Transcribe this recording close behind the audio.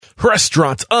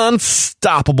Restaurant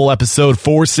Unstoppable, episode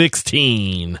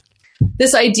 416.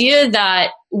 This idea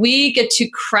that we get to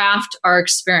craft our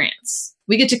experience.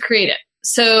 We get to create it.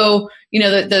 So,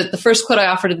 the first quote I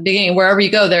offered at the beginning, wherever you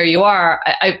go, there you are.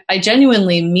 I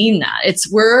genuinely mean that.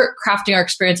 We're crafting our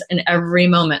experience in every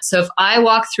moment. So if I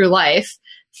walk through life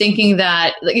thinking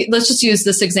that, let's just use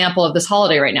this example of this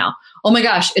holiday right now. Oh my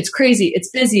gosh, it's crazy, it's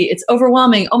busy, it's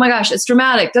overwhelming. Oh my gosh, it's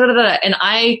dramatic, da da da da. And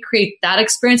I create that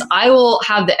experience. I will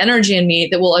have the energy in me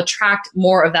that will attract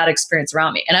more of that experience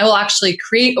around me. And I will actually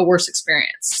create a worse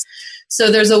experience.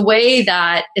 So there's a way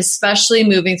that, especially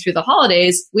moving through the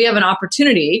holidays, we have an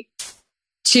opportunity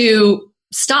to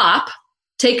stop,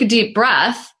 take a deep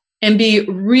breath, and be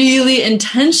really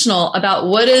intentional about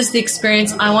what is the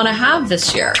experience I want to have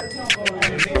this year.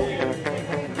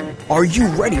 Are you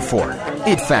ready for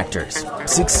it factors,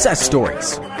 success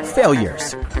stories,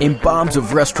 failures, and bombs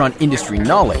of restaurant industry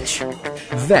knowledge?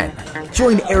 Then,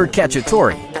 join Eric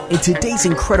Cacciatore and today's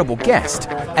incredible guest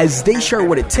as they share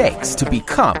what it takes to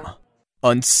become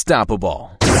unstoppable.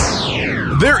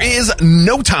 There is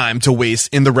no time to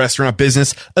waste in the restaurant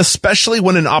business, especially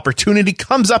when an opportunity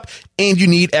comes up and you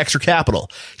need extra capital.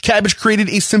 Kabbage created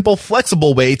a simple,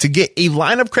 flexible way to get a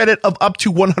line of credit of up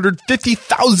to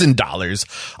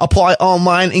 $150,000. Apply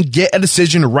online and get a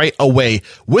decision right away.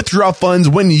 Withdraw funds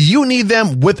when you need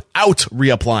them without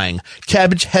reapplying.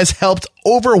 Kabbage has helped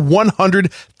over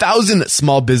 100,000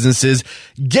 small businesses.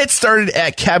 Get started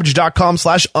at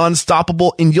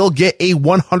kabbage.com/unstoppable and you'll get a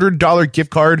 $100 gift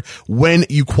card when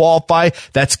you qualify.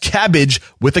 That's Kabbage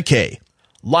with a K.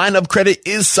 Line of credit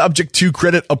is subject to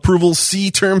credit approval.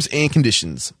 See terms and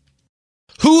conditions.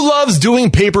 Who loves doing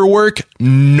paperwork?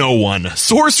 No one.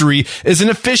 Sourcery is an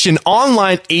efficient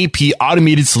online AP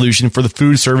automated solution for the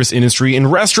food service industry,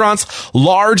 and restaurants,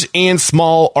 large and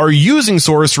small, are using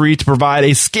Sourcery to provide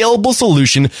a scalable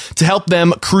solution to help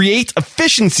them create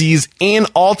efficiencies and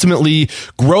ultimately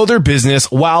grow their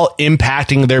business while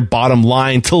impacting their bottom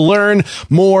line. To learn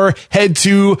more, head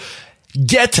to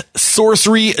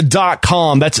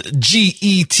getsourcery.com. That's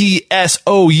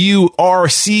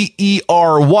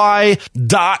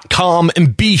GETSOURCERY.com.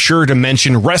 And be sure to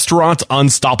mention Restaurant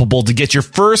Unstoppable to get your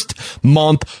first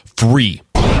month free.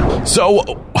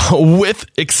 So with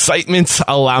excitement,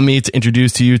 allow me to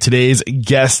introduce to you today's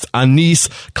guest, Anis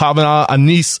Kavanagh.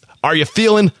 Anis, are you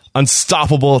feeling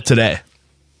unstoppable today?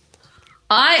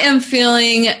 I am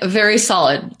feeling very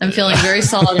solid. I'm feeling very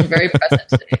solid and very present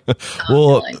today.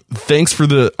 Well, thanks for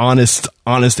the honest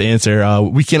answer.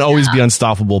 We can always be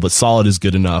unstoppable, but solid is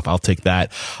good enough. I'll take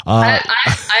that. I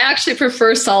actually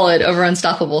prefer solid over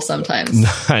unstoppable sometimes.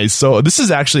 Nice. So this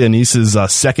is actually Anis's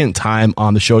second time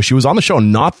on the show. She was on the show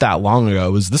not that long ago.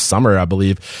 It was this summer, I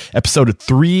believe, episode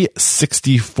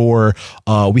 364.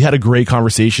 We had a great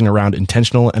conversation around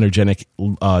intentional energetic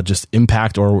just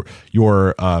impact, or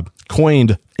your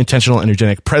coined intentional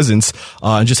energetic presence,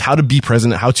 and just how to be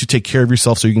present, how to take care of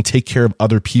yourself so you can take care of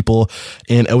other people.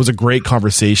 And it was a great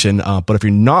conversation. But if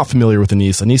you're not familiar with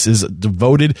Anis is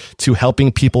devoted to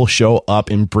helping people show up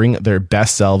and bring their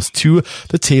best selves to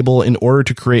the table in order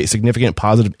to create significant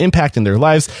positive impact in their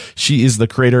lives. She is the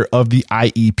creator of the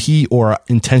IEP, or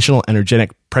Intentional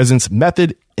Energetic Presence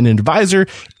Method, an advisor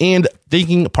and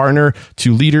thinking partner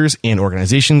to leaders and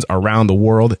organizations around the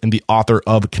world, and the author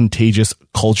of Contagious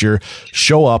Culture.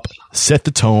 Show up, set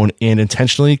the tone, and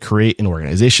intentionally create an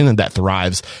organization that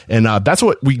thrives. And that's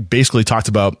what we basically talked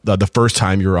about the first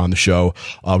time you were on the show.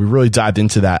 We really dived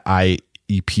into that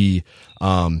IEP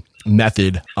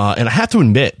method. And I have to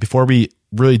admit, before we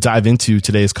really dive into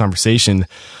today's conversation,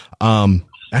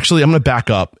 actually, I'm going to back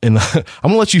up and I'm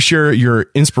going to let you share your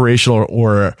inspirational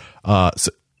or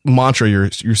mantra,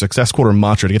 your success quote or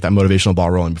mantra to get that motivational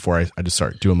ball rolling before I just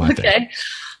start doing my thing.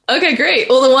 Okay, great.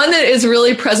 Well, the one that is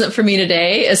really present for me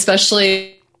today,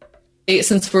 especially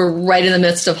since we're right in the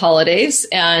midst of holidays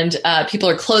and people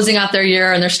are closing out their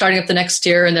year and they're starting up the next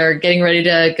year and they're getting ready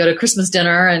to go to Christmas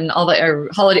dinner and all the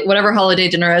holiday, whatever holiday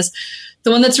dinner is.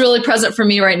 The one that's really present for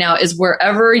me right now is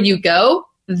wherever you go,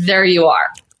 there you are.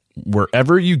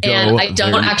 Wherever you go, and I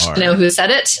don't actually know who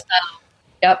said it.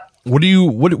 Yep. What do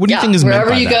you think is meant by that?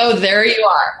 Wherever you go, there you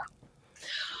are.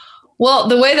 Well,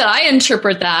 the way that I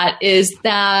interpret that is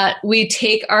that we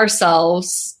take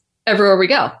ourselves everywhere we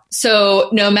go. So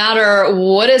no matter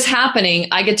what is happening,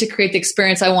 I get to create the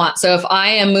experience I want. So if I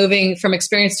am moving from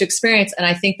experience to experience and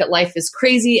I think that life is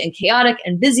crazy and chaotic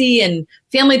and busy and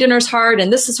family dinner's hard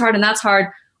and this is hard and that's hard,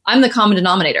 I'm the common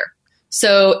denominator.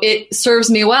 So it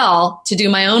serves me well to do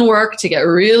my own work, to get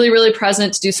really, really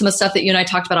present, to do some of the stuff that you and I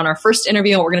talked about on our first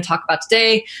interview and what we're going to talk about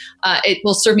today. It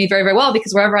will serve me very, very well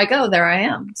because wherever I go, there I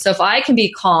am. So if I can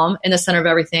be calm in the center of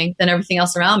everything, then everything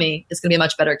else around me is going to be a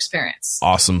much better experience.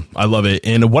 Awesome. I love it.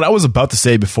 And what I was about to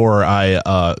say before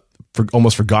I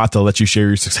almost forgot to let you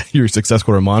share your success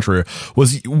quote or mantra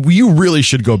was you really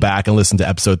should go back and listen to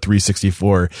episode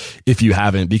 364 if you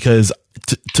haven't, because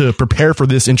to prepare for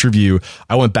this interview,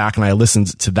 I went back and I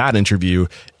listened to that interview,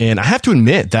 and I have to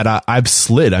admit that I've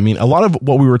slid. I mean, a lot of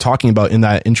what we were talking about in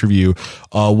that interview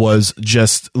was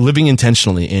just living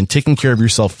intentionally and taking care of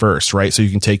yourself first, right? So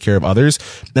you can take care of others.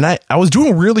 And I was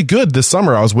doing really good this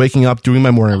summer. I was waking up, doing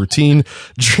my morning routine,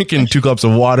 drinking 2 cups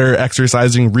of water,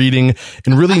 exercising, reading,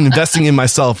 and really investing in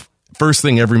myself first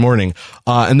thing every morning.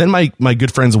 And then my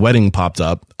good friend's wedding popped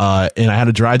up, and I had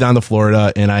to drive down to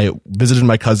Florida, and I visited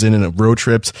my cousin and road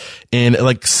trips, and it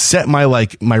like set my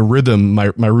rhythm,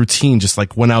 my routine just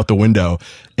like went out the window,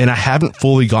 and I haven't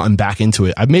fully gotten back into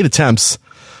it. I've made attempts,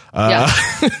 but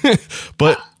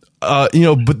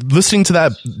listening to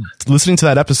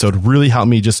that episode really helped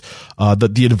me. Just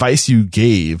the advice you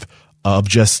gave of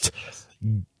just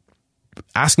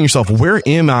asking yourself, where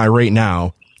am I right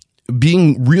now?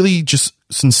 Being really just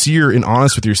sincere and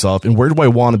honest with yourself, and where do I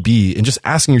want to be, and just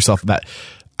asking yourself that.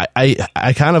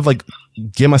 I kind of like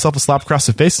give myself a slap across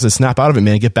the face and say, snap out of it,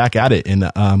 man, get back at it,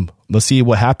 and let's see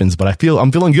what happens. But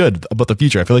I'm feeling good about the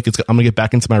future. I feel like I'm gonna get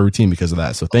back into my routine because of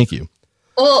that. So thank you.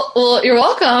 Well, you're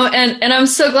welcome, and I'm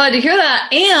so glad to hear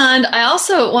that. And I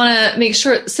also want to make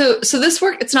sure. So this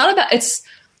work, it's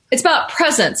about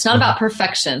presence, not about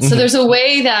perfection. So there's a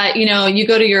way that you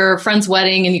go to your friend's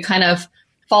wedding and you kind of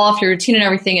fall off your routine and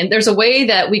everything. And there's a way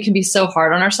that we can be so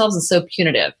hard on ourselves and so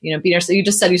punitive. You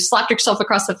just said you slapped yourself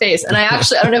across the face. And I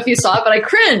don't know if you saw it, but I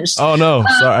cringed. Oh, no.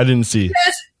 Sorry, I didn't see.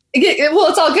 Well,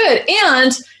 it's all good.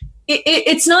 And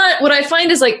it's not, what I find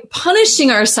is like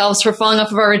punishing ourselves for falling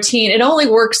off of our routine. It only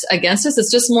works against us. It's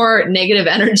just more negative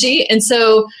energy. And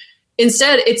so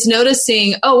instead, it's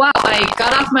noticing, oh, wow, I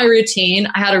got off my routine.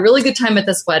 I had a really good time at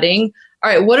this wedding. All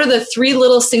right, what are the 3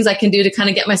 little things I can do to kind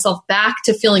of get myself back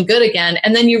to feeling good again?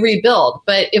 And then you rebuild.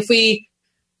 But if we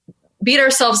beat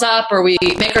ourselves up or we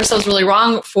make ourselves really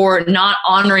wrong for not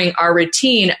honoring our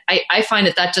routine, I find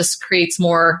that just creates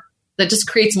more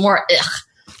ugh.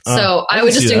 So I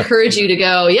would just encourage you to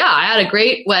go, I had a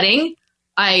great wedding.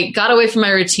 I got away from my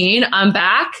routine. I'm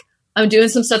back. I'm doing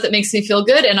some stuff that makes me feel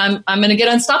good, and I'm going to get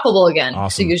unstoppable again.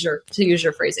 Awesome. To use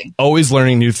your phrasing. Always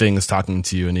learning new things talking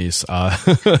to you, Anise.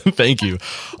 Thank you.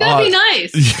 That'd be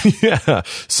nice. Yeah.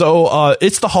 So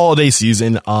it's the holiday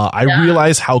season. I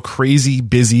realize how crazy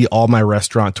busy all my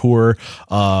restaurateur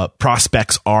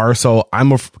prospects are. So I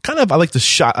like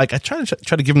to I try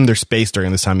to give them their space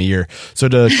during this time of year. So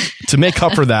to make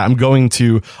up for that, I'm going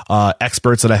to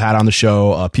experts that I had on the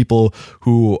show, people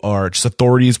who are just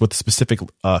authorities with specific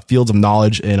fields of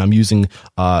knowledge, and I'm using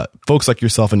folks like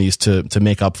yourself, Anise, to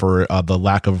make up for the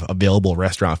lack of available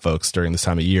restaurant folks during this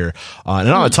time of year. And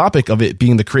on the topic of it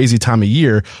being the crazy time of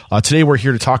year, today we're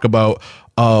here to talk about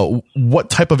what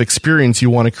type of experience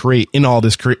you want to create in all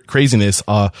this craziness,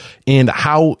 and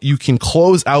how you can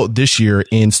close out this year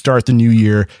and start the new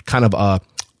year kind of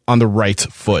on the right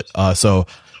foot. So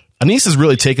Anise is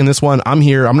really taking this one. I'm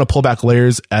here. I'm going to pull back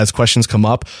layers as questions come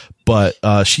up, but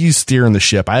she's steering the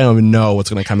ship. I don't even know what's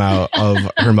going to come out of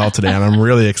her mouth today, and I'm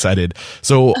really excited.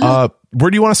 So where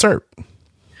do you want to start?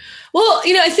 Well,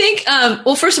 I think,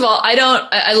 first of all, I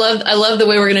love the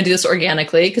way we're going to do this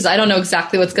organically, because I don't know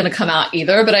exactly what's going to come out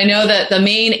either, but I know that the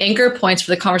main anchor points for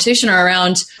the conversation are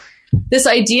around this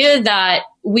idea that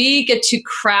we get to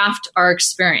craft our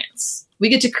experience. We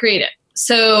get to create it.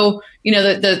 So,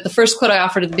 the first quote I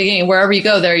offered at the beginning, wherever you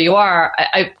go, there you are.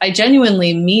 I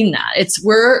genuinely mean that.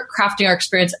 We're crafting our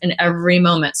experience in every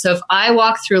moment. So if I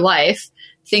walk through life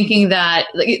thinking that,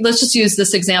 let's just use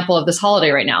this example of this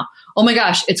holiday right now. Oh my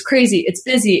gosh, it's crazy. It's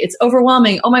busy. It's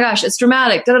overwhelming. Oh my gosh, it's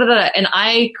dramatic. Da, da, da, da. And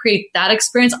I create that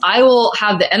experience. I will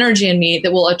have the energy in me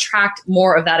that will attract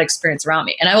more of that experience around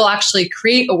me. And I will actually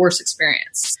create a worse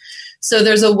experience. So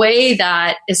there's a way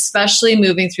that, especially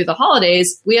moving through the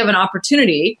holidays, we have an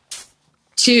opportunity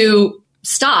to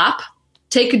stop,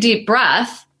 take a deep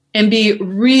breath, and be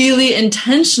really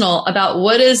intentional about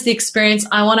what is the experience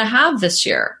I want to have this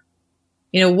year.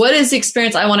 What is the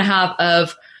experience I want to have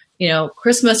of,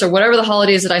 Christmas or whatever the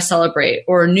holidays that I celebrate,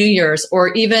 or New Year's,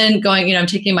 or even going, I'm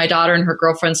taking my daughter and her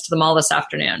girlfriends to the mall this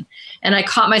afternoon. And I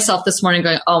caught myself this morning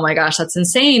going, oh my gosh, that's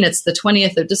insane. It's the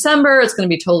 20th of December. It's going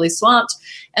to be totally swamped.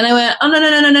 And I went, oh,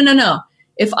 no.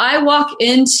 If I walk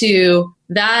into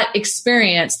that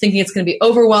experience thinking it's going to be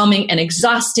overwhelming and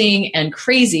exhausting and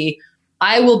crazy,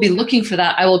 I will be looking for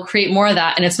that. I will create more of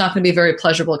that, and it's not going to be a very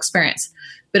pleasurable experience.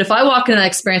 But if I walk into that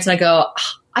experience and I go,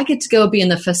 I get to go be in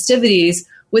the festivities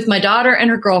with my daughter and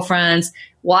her girlfriends,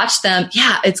 watch them.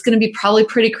 Yeah, it's going to be probably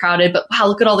pretty crowded, but wow,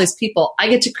 look at all these people. I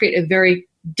get to create a very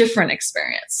different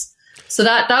experience. So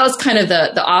that was kind of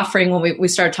the offering when we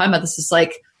started talking about this. Is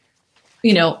like,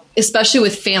 especially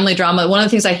with family drama, one of the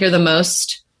things I hear the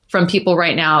most from people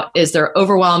right now is they're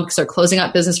overwhelmed because they're closing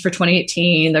out business for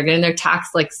 2018. They're getting their tax,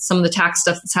 like some of the tax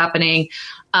stuff that's happening.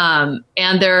 And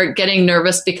they're getting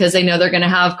nervous because they know they're going to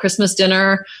have Christmas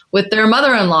dinner with their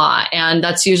mother-in-law. And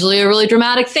that's usually a really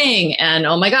dramatic thing. And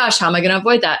oh my gosh, how am I going to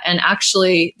avoid that? And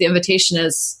actually the invitation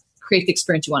is create the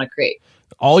experience you want to create.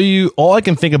 All I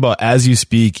can think about as you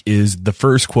speak is the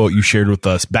first quote you shared with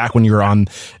us back when you were on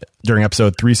during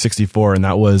episode 364. And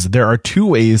that was, there are two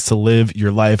ways to live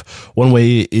your life. One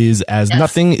way is as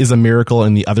nothing is a miracle,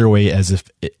 and the other way as if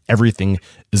everything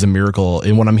is a miracle.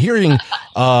 And what I'm hearing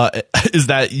is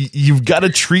that you've got to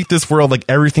treat this world like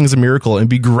everything's a miracle and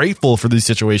be grateful for these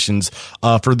situations,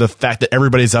 for the fact that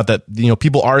everybody's out, that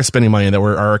people are spending money, and that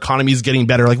our economy is getting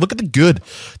better. Like, look at the good,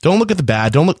 don't look at the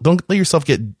bad. Don't let yourself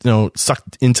get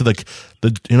sucked into the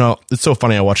it's so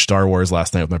funny. I watched Star Wars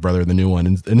last night with my brother, the new one,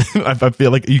 and I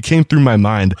feel like you came through my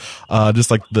mind, just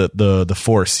like the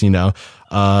Force,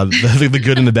 the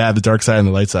good and the bad, the dark side and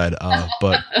the light side.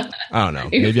 But I don't know.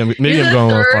 Maybe I'm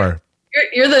going a little far.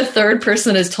 You're the third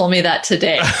person has told me that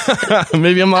today.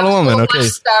 Maybe I'm not alone then. Okay.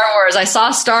 Star Wars. I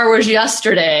saw Star Wars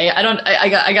yesterday. I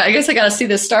guess I got to see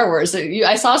this Star Wars.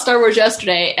 I saw Star Wars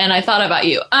yesterday, and I thought about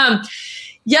you.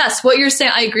 Yes, what you're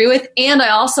saying, I agree with. And I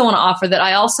also want to offer that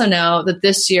I also know that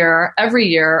this year, every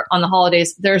year on the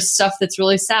holidays, there's stuff that's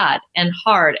really sad and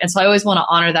hard. And so I always want to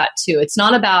honor that too. It's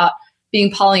not about being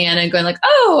Pollyanna and going like,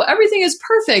 oh, everything is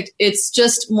perfect. It's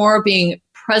just more being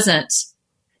present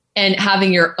and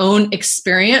having your own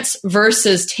experience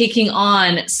versus taking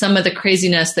on some of the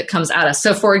craziness that comes at us.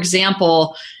 So for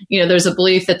example, there's a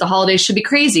belief that the holidays should be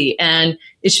crazy and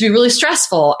it should be really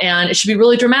stressful and it should be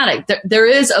really dramatic. There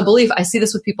is a belief. I see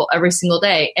this with people every single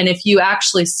day. And if you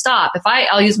actually stop,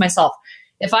 I'll use myself.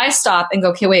 If I stop and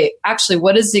go, okay, wait, actually,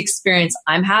 what is the experience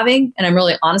I'm having? And I'm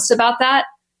really honest about that,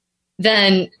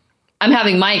 then I'm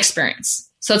having my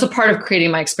experience. So it's a part of creating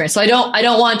my experience. So I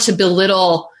don't want to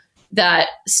belittle that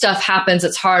stuff happens,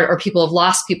 it's hard, or people have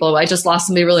lost people. I just lost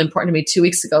somebody really important to me 2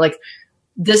 weeks ago. Like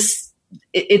this,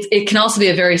 it can also be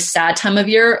a very sad time of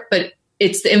year, but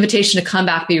it's the invitation to come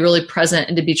back, be really present,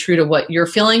 and to be true to what you're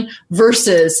feeling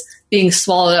versus being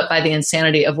swallowed up by the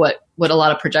insanity of what a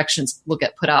lot of projections will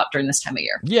get put out during this time of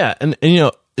year. Yeah. And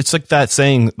it's like that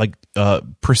saying, like,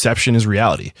 perception is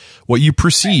reality. What you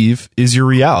perceive is your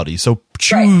reality. So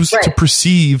choose to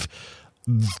perceive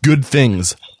good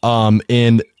things.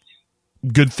 And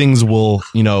good things will,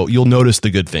 you'll notice the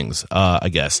good things, I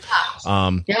guess.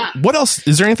 What else?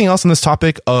 Is there anything else on this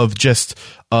topic of just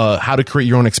how to create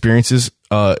your own experiences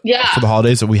for the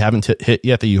holidays that we haven't hit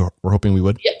yet that you were hoping we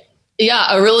would?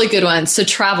 Yeah, a really good one. So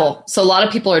travel. So a lot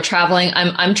of people are traveling.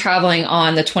 I'm traveling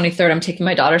on the 23rd. I'm taking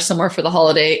my daughter somewhere for the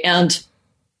holiday. And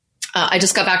I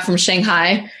just got back from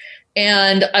Shanghai.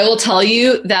 And I will tell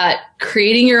you that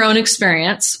creating your own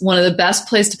experience, one of the best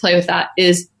places to play with that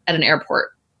is at an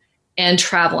airport. And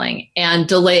traveling and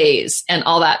delays and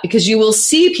all that, because you will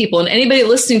see people, and anybody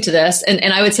listening to this, and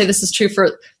I would say this is true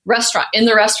for in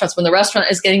the restaurants, when the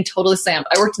restaurant is getting totally slammed.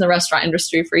 I worked in the restaurant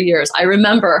industry for years. I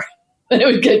remember when it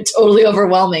would get totally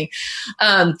overwhelming.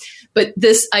 But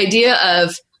this idea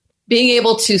of being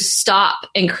able to stop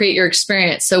and create your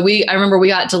experience. So I remember we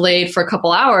got delayed for a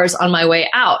couple hours on my way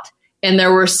out. And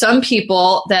there were some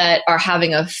people that are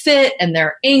having a fit and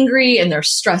they're angry and they're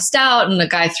stressed out, and the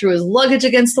guy threw his luggage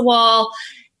against the wall.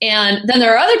 And then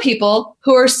there are other people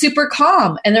who are super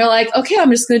calm and they're like, okay, I'm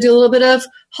just going to do a little bit of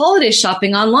holiday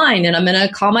shopping online, and I'm going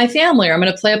to call my family, or I'm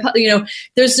going to play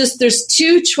there's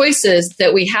two choices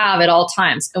that we have at all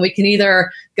times. And we can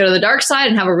either go to the dark side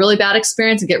and have a really bad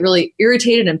experience and get really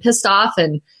irritated and pissed off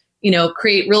and,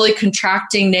 create really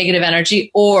contracting negative energy,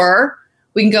 or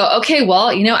we can go, okay, well,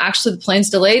 actually the plane's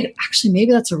delayed. Actually,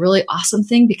 maybe that's a really awesome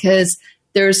thing because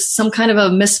there's some kind of a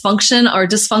misfunction or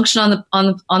dysfunction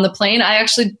on the plane. I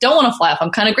actually don't want to fly off.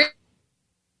 I'm kind of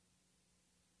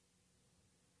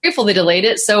grateful they delayed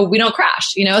it so we don't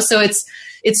crash. So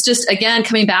it's just, again,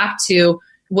 coming back to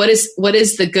what is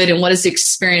the good and what is the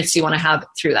experience you want to have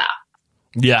through that.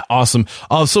 Yeah, awesome.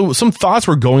 So some thoughts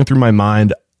were going through my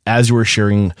mind as you were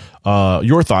sharing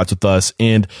your thoughts with us,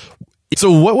 and so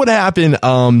what would happen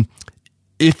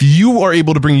if you are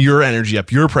able to bring your energy up,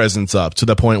 your presence up to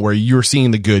the point where you're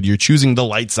seeing the good, you're choosing the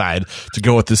light side to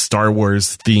go with this Star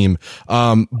Wars theme,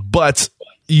 but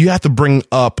you have to bring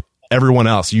up everyone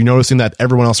else. You're noticing that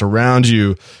everyone else around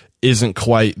you isn't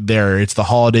quite there. It's the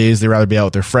holidays. They'd rather be out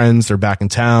with their friends. They're back in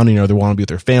town. They want to be with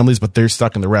their families, but they're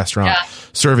stuck in the restaurant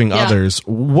serving others.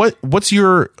 What's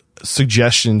your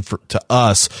suggestion to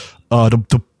us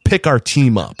to pick our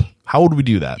team up? How would we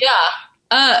do that?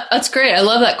 Yeah, that's great. I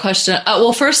love that question.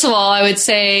 Well, first of all, I would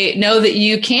say know that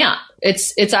you can't.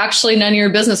 It's actually none of your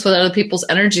business what other people's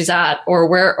energy's at or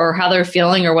where or how they're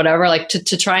feeling or whatever. Like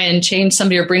to try and change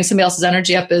somebody or bring somebody else's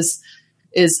energy up is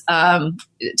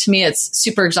to me, it's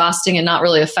super exhausting and not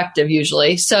really effective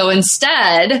usually. So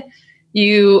instead,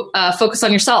 you focus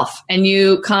on yourself and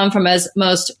you come from as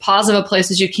most positive a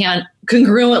place as you can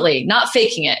congruently, not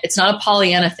faking it. It's not a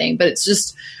Pollyanna thing, but it's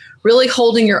just really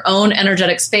holding your own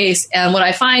energetic space. And what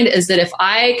I find is that if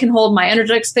I can hold my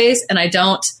energetic space and I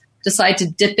don't decide to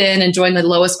dip in and join the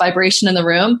lowest vibration in the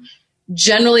room,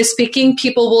 generally speaking,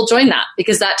 people will join that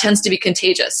because that tends to be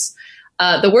contagious.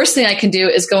 The worst thing I can do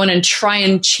is go in and try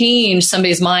and change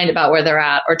somebody's mind about where they're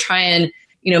at or try and,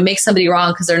 make somebody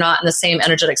wrong because they're not in the same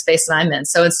energetic space that I'm in.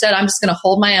 So instead, I'm just going to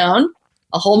hold my own.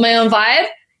 I'll hold my own vibe.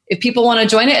 If people want to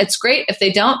join it, it's great. If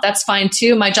they don't, that's fine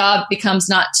too. My job becomes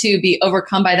not to be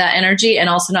overcome by that energy and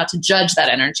also not to judge that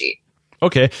energy.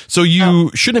 Okay, so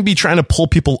you shouldn't be trying to pull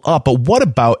people up, but what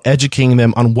about educating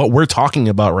them on what we're talking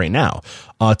about right now?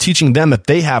 Teaching them that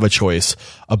they have a choice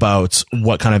about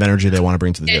what kind of energy they want to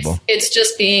bring to the table. It's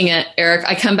just being it, Eric.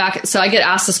 I come back, so I get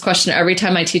asked this question every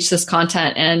time I teach this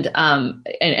content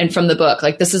and from the book.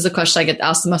 Like, this is the question I get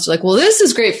asked the most. Like, well, this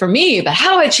is great for me, but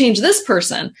how do I change this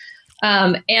person?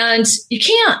 And you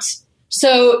can't.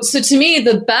 So to me,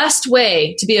 the best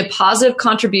way to be a positive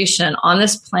contribution on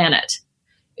this planet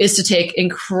is to take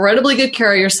incredibly good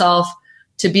care of yourself,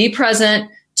 to be present,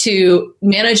 to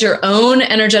manage your own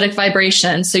energetic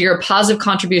vibration. So you're a positive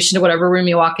contribution to whatever room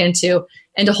you walk into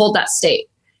and to hold that state.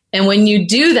 And when you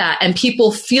do that and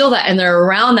people feel that and they're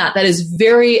around that, that is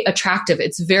very attractive.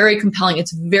 It's very compelling.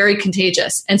 It's very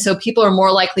contagious. And so people are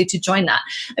more likely to join that.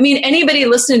 I mean, anybody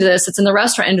listening to this that's in the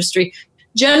restaurant industry,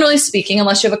 generally speaking,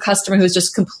 unless you have a customer who's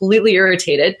just completely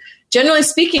irritated, generally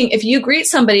speaking, if you greet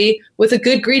somebody with a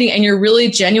good greeting and you're really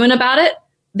genuine about it,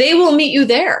 they will meet you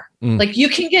there. Like you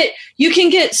can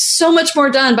get so much more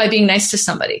done by being nice to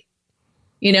somebody,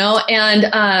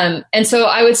 and so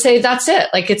I would say that's it.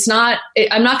 Like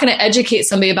I'm not going to educate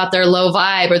somebody about their low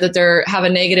vibe or that they have a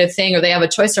negative thing or they have a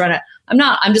choice around it.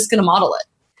 I'm just going to model it.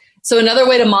 So another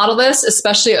way to model this,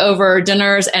 especially over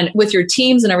dinners and with your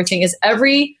teams and everything, is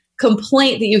every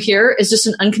complaint that you hear is just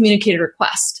an uncommunicated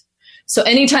request. So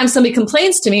anytime somebody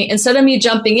complains to me, instead of me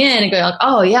jumping in and going like,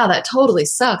 oh yeah, that totally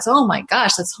sucks. Oh my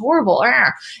gosh, that's horrible.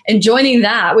 And joining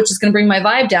that, which is going to bring my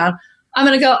vibe down, I'm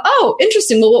going to go, oh,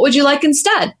 interesting. Well, what would you like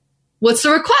instead? What's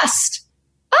the request?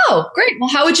 Oh, great. Well,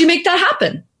 how would you make that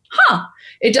happen?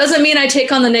 It doesn't mean I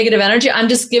take on the negative energy. I'm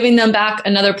just giving them back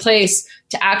another place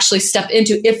to actually step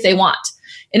into if they want.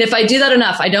 And if I do that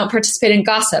enough, I don't participate in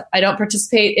gossip. I don't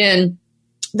participate in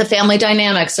the family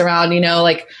dynamics around,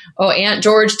 like, oh, Aunt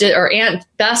George did or Aunt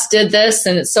Bess did this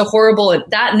and it's so horrible. And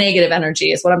that negative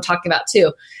energy is what I'm talking about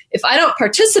too. If I don't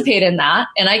participate in that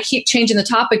and I keep changing the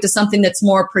topic to something that's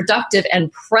more productive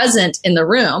and present in the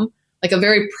room, like a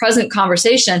very present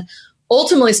conversation,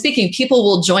 ultimately speaking, people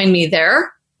will join me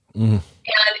there. And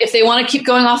if they want to keep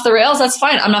going off the rails, that's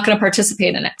fine. I'm not going to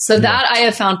participate in it. So that I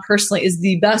have found personally is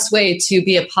the best way to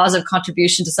be a positive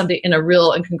contribution to somebody in a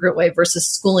real and congruent way versus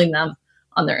schooling them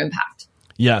on their impact.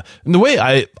 Yeah. And the way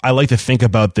I like to think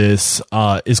about this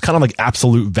is kind of like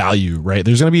absolute value, right?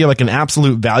 There's going to be like an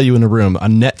absolute value in a room, a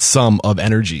net sum of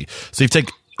energy. So you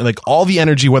take like all the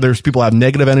energy, whether people have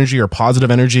negative energy or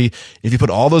positive energy, if you put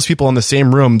all those people in the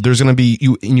same room, there's going to be,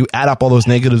 you add up all those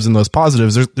negatives and those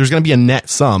positives, there's going to be a net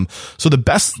sum. So the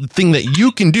best thing that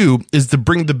you can do is to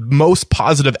bring the most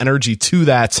positive energy to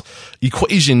that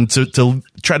equation to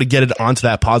try to get it onto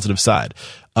that positive side.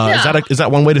 Is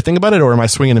that one way to think about it, or am I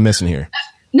swinging and missing here?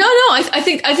 No, I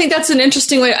think that's an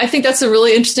interesting way. I think that's a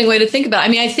really interesting way to think about it. I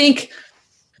mean, I think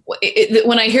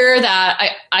when I hear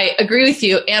that, I agree with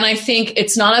you. And I think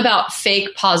it's not about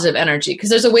fake positive energy, because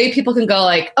there's a way people can go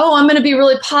like, oh, I'm going to be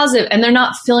really positive, and they're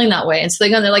not feeling that way. And so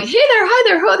they're like, hey there, hi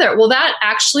there, ho there. Well, that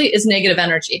actually is negative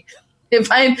energy. If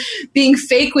I'm being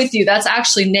fake with you, that's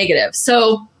actually negative.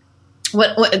 So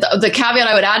what the caveat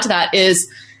I would add to that is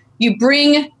you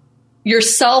bring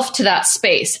yourself to that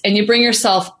space and you bring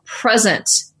yourself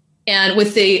present and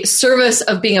with the service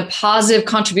of being a positive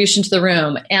contribution to the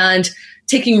room and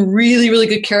taking really, really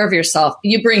good care of yourself.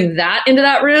 You bring that into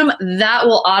that room, that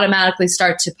will automatically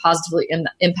start to positively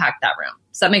impact that room.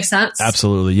 that make sense?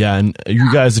 Absolutely. Yeah. And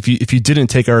you guys, if you didn't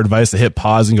take our advice to hit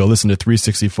pause and go listen to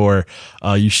 364,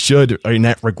 you should right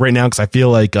now, because I feel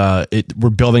like we're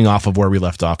building off of where we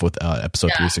left off with episode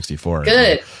 364.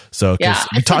 Good. So it's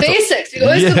the basics. You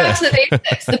always go back to the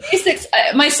basics. The basics,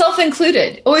 myself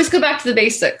included, always go back to the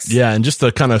basics. Yeah. And just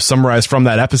to kind of summarize from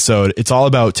that episode, it's all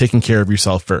about taking care of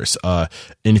yourself first. And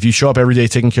if you show up every day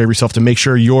taking care of yourself to make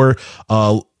sure you're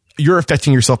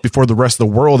affecting yourself before the rest of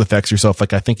the world affects yourself,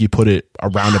 like I think you put it a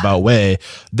roundabout way,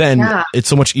 then it's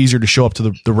so much easier to show up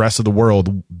to the rest of the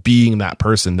world being that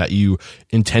person that you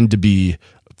intend to be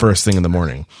first thing in the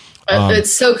morning.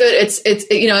 It's so good. It's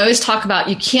I always talk about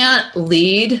you can't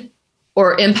lead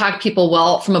or impact people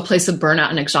well from a place of burnout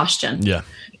and exhaustion. Yeah.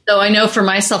 So I know for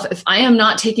myself, if I am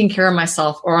not taking care of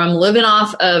myself, or I'm living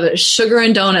off of sugar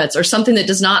and donuts or something that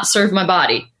does not serve my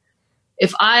body,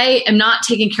 if I am not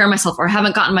taking care of myself or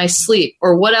haven't gotten my sleep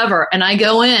or whatever, and I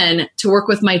go in to work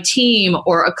with my team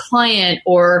or a client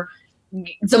or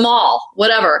the mall,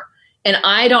 whatever, and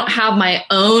I don't have my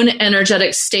own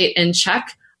energetic state in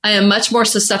check, I am much more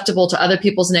susceptible to other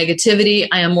people's negativity.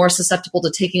 I am more susceptible to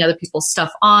taking other people's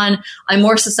stuff on. I'm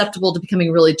more susceptible to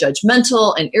becoming really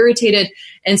judgmental and irritated.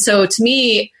 And so to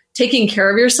me, taking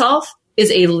care of yourself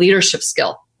is a leadership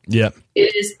skill. Yeah.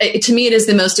 To me, it is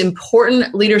the most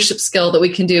important leadership skill that we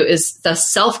can do is the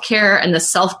self-care and the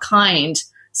self-kind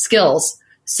skills,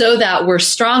 so that we're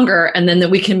stronger and then that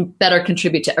we can better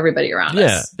contribute to everybody around us.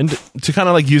 Yeah. And to kind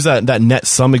of like use that net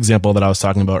sum example that I was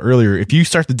talking about earlier, if you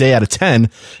start the day at a 10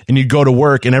 and you go to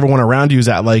work and everyone around you is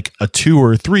at like a 2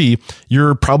 or 3,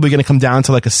 you're probably going to come down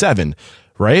to like a 7,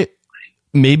 right?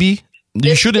 Maybe.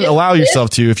 You shouldn't allow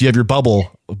yourself to if you have your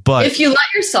bubble, but if you let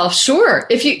yourself, sure.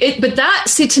 But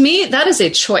to me, that is a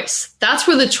choice. That's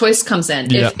where the choice comes in.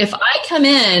 Yeah. If I come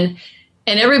in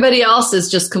and everybody else is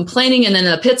just complaining and then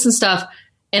the pits and stuff,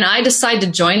 and I decide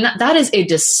to join that is a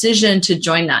decision to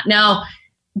join that. Now,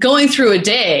 going through a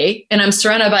day and I'm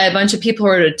surrounded by a bunch of people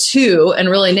who are at a 2 and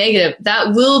really negative,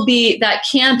 that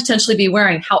can potentially be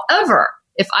wearing. However,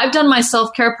 if I've done my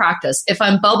self-care practice, if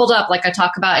I'm bubbled up, like I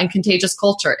talk about in Contagious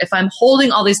Culture, if I'm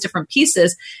holding all these different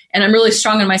pieces and I'm really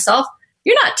strong in myself,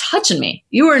 you're not touching me.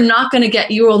 You will not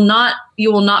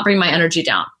bring my energy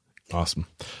down. Awesome.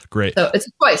 Great. So it's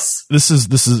a choice. This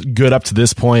is good up to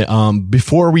this point.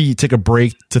 Before we take a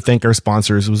break to thank our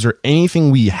sponsors, was there anything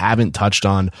we haven't touched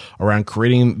on around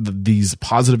creating these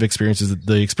positive experiences,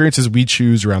 the experiences we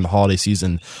choose around the holiday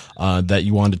season, that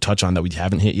you wanted to touch on that we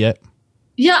haven't hit yet?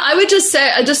 Yeah, I would just say,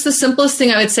 just the simplest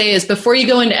thing I would say is before you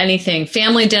go into anything,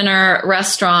 family dinner,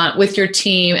 restaurant, with your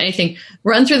team, anything,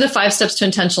 run through the 5 steps to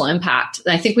intentional impact.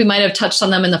 And I think we might have touched on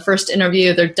them in the first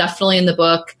interview. They're definitely in the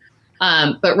book.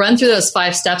 But run through those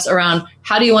 5 steps around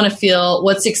how do you want to feel?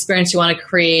 What's the experience you want to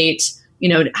create?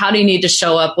 How do you need to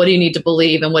show up? What do you need to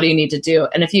believe? And what do you need to do?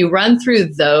 And if you run through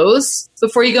those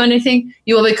before you go into anything,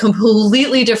 you will have a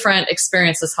completely different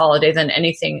experience this holiday than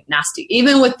anything nasty.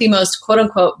 Even with the most quote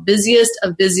unquote busiest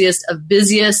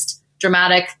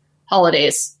dramatic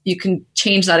holidays, you can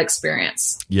change that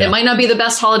experience. Yeah. It might not be the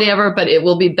best holiday ever, but it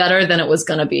will be better than it was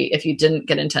going to be if you didn't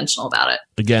get intentional about it.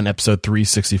 Again, episode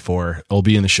 364 will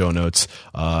be in the show notes.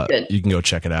 You can go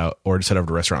check it out or just head over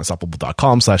to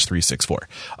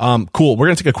restaurantunstoppable.com/364. Cool. We're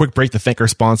going to take a quick break to thank our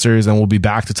sponsors, and we'll be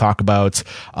back to talk about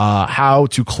how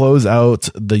to close out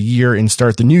the year and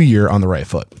start the new year on the right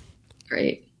foot.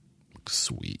 Great.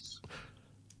 Sweet.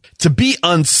 To be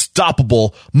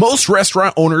unstoppable, most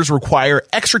restaurant owners require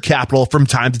extra capital from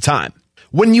time to time.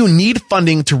 When you need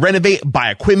funding to renovate,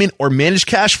 buy equipment, or manage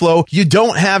cash flow, you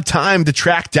don't have time to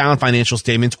track down financial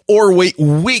statements or wait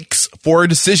weeks for a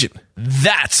decision.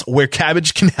 That's where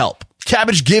Kabbage can help.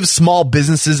 Kabbage gives small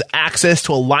businesses access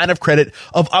to a line of credit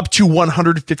of up to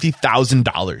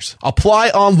 $150,000. Apply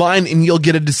online and you'll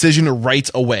get a decision right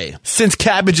away. Since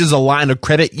Kabbage is a line of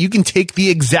credit, you can take the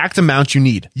exact amount you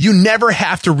need. You never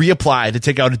have to reapply to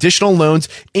take out additional loans,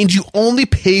 and you only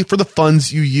pay for the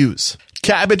funds you use.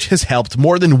 Kabbage has helped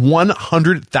more than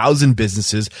 100,000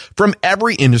 businesses from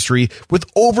every industry with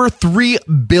over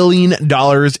 $3 billion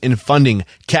in funding.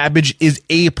 Kabbage is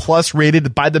A+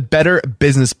 rated by the Better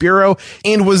Business Bureau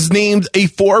and was named a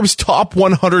Forbes Top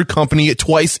 100 company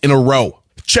twice in a row.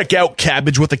 Check out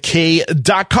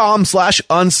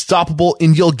kabbage.com/unstoppable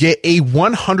and you'll get a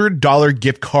 $100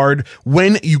 gift card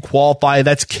when you qualify.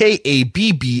 That's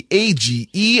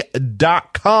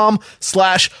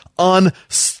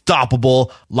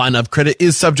kabbage.com/unstoppable. Line of credit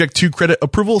is subject to credit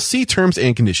approval. See terms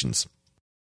and conditions.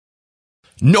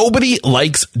 Nobody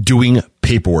likes doing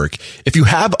paperwork. If you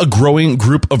have a growing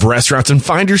group of restaurants and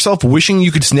find yourself wishing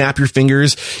you could snap your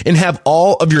fingers and have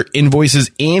all of your invoices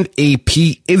and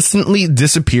AP instantly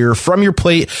disappear from your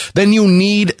plate, then you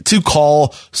need to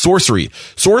call Sorcery.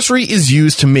 Sorcery is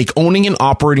used to make owning and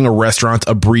operating a restaurant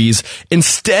a breeze.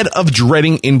 Instead of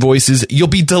dreading invoices, you'll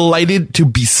be delighted to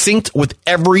be synced with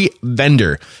every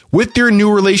vendor. With your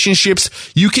new relationships,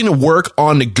 you can work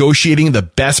on negotiating the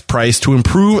best price to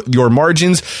improve your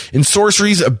margins. And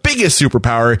Sorcery's biggest superpower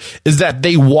is that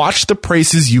they watch the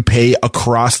prices you pay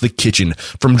across the kitchen,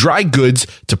 from dry goods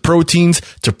to proteins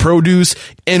to produce.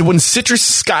 And when citrus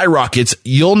skyrockets,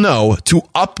 you'll know to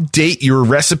update your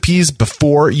recipes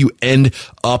before you end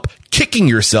up kicking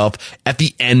yourself at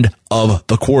the end of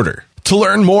the quarter. To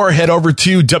learn more, head over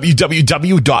to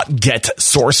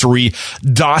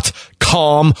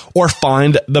www.getsorcery.com or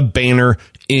find the banner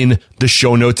in the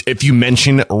show notes. If you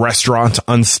mention Restaurant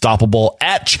Unstoppable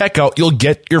at checkout, you'll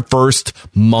get your first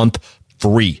month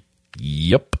free.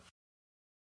 Yep.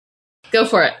 Go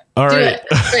for it. All do right. it.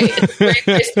 It's great. It's a great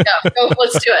place to go.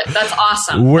 Let's do it. That's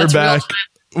awesome. We're That's back.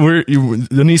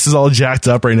 Denise is all jacked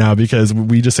up right now because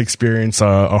we just experienced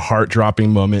a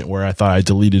heart-dropping moment where I thought I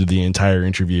deleted the entire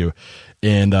interview.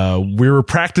 And we were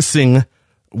practicing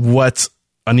what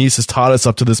Anise has taught us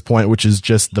up to this point, which is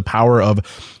just the power of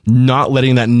not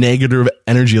letting that negative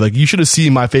energy. Like, you should have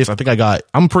seen my face. I think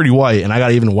I'm pretty white and I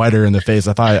got even whiter in the face.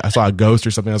 I thought I saw a ghost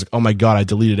or something. I was like, oh my God, I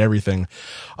deleted everything.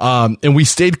 And we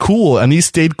stayed cool. Anise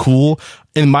stayed cool.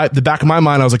 In the back of my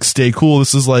mind, I was like, stay cool.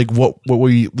 This is like what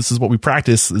we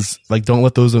practice, is like, don't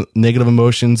let those negative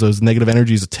emotions, those negative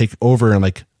energies take over and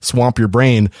like swamp your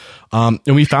brain. And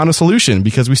we found a solution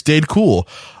because we stayed cool.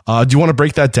 Do you want to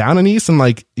break that down, Anise, and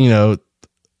like, give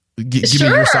me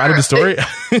your side of the story?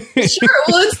 Sure.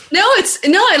 Well,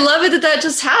 I love it that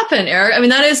just happened, Eric. I mean,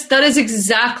 that is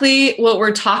exactly what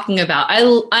we're talking about. I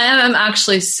am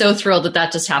actually so thrilled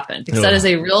that just happened, because that is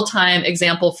a real time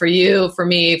example for you, for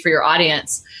me, for your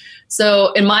audience.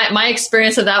 So in my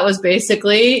experience of that was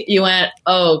basically, you went,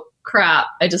 oh crap,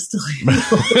 I just deleted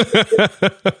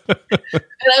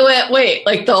and I went, wait,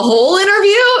 like the whole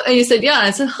interview? And you said, yeah. And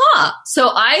I said, huh. So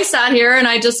I sat here and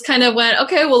I just kind of went,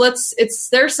 okay, well, it's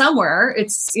there somewhere.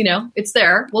 It's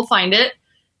there. We'll find it.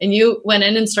 And you went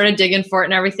in and started digging for it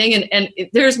and everything. And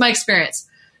there's my experience.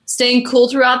 Staying cool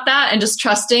throughout that and just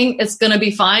trusting it's going to be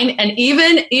fine. And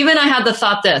even I had the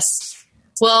thought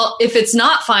well, if it's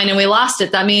not fine and we lost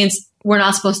it, that means we're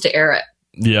not supposed to air it.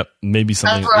 Yep. Maybe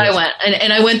something. That's where I went.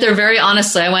 And I went there very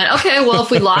honestly. I went, okay, well,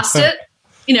 if we lost it,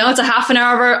 it's a half an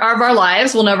hour of our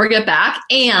lives we'll never get back.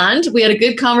 And we had a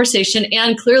good conversation.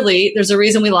 And clearly there's a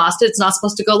reason we lost it. It's not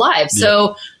supposed to go live.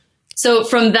 Yep. So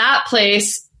from that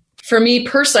place, for me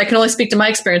personally, I can only speak to my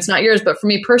experience, not yours, but for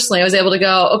me personally, I was able to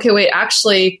go, okay, wait,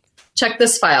 actually check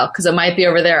this file because it might be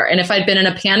over there. And if I'd been in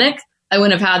a panic, I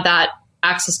wouldn't have had that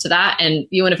access to that. And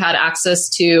you wouldn't have had access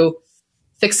to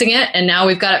fixing it. And now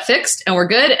we've got it fixed and we're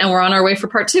good. And we're on our way for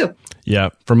part 2. Yeah.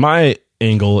 From my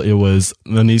angle, it was,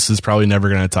 Anise is probably never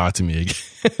going to talk to me again.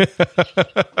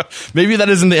 Maybe that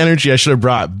isn't the energy I should have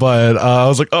brought, but I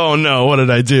was like, oh no, what did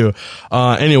I do?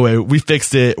 Anyway, we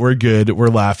fixed it. We're good. We're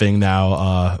laughing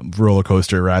now. Roller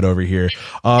coaster ride over here.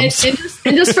 And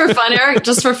just for fun, Eric,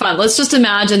 just for fun, let's just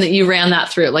imagine that you ran that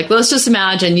through. Like, let's just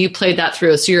imagine you played that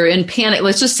through. So you're in panic.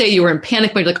 Let's just say you were in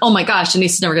panic mode. Like, oh my gosh,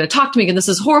 Anise is never going to talk to me again. This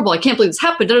is horrible. I can't believe this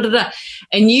happened. Da, da, da, da.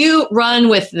 And you run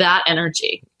with that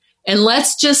energy. And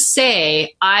let's just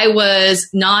say I was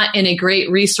not in a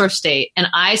great resource state and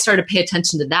I started to pay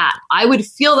attention to that. I would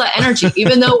feel that energy,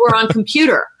 even though we're on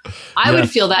computer. I would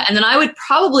feel that. And then I would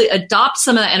probably adopt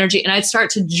some of that energy and I'd start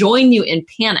to join you in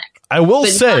panic. I will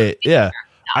say,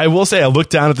 I looked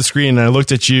down at the screen and I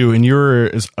looked at you and you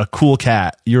were a cool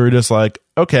cat. You were just like,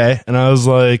 okay. And I was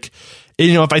like,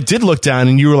 if I did look down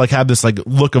and you were like, had this like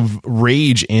look of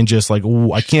rage and just like,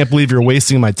 I can't believe you're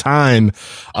wasting my time.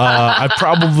 I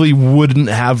probably wouldn't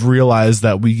have realized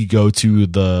that we could go to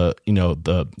there's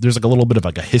like a little bit of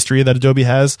like a history that Adobe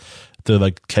has to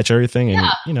like catch everything. And,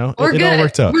 it all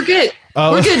worked out. We're good.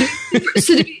 We're good.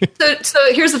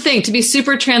 So here's the thing, to be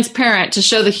super transparent, to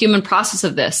show the human process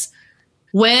of this.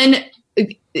 When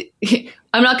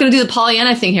I'm not going to do the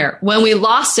Pollyanna thing here. When we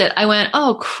lost it, I went,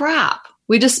 oh crap.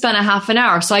 We just spent a half an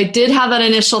hour. So I did have that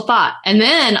initial thought. And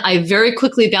then I very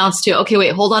quickly bounced to, okay,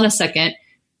 wait, hold on a second.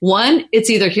 1, it's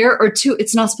either here, or 2,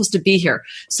 it's not supposed to be here.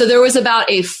 So there was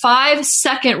about a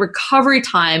 5-second recovery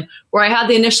time where I had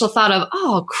the initial thought of,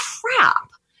 oh crap.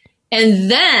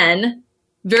 And then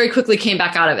very quickly came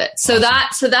back out of it. So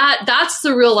awesome. That's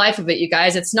the real life of it, you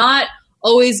guys. It's not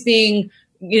always being,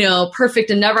 perfect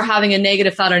and never having a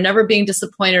negative thought or never being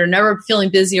disappointed or never feeling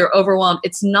busy or overwhelmed.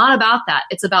 It's not about that.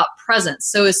 It's about presence.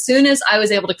 So as soon as I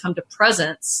was able to come to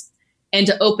presence and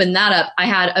to open that up, I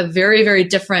had a very, very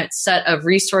different set of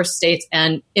resource states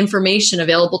and information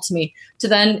available to me to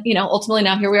then, ultimately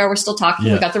now here we are, we're still talking.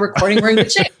 Yeah. We got the recording, we're in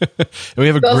good shape. And we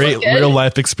have a great real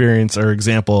life experience or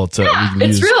example to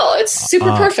it's use. Real. It's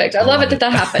super perfect. I love it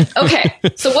that happened. Okay.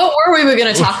 So what were we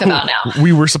going to talk about now?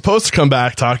 We were supposed to come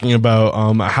back talking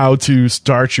about how to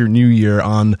start your new year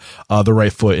on the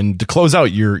right foot and to close out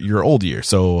your old year.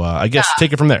 So I guess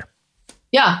take it from there.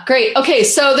 Yeah, great. Okay,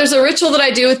 so there's a ritual that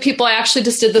I do with people. I actually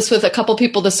just did this with a couple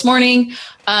people this morning.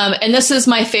 And this is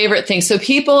my favorite thing. So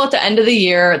people at the end of the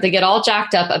year, they get all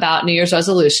jacked up about New Year's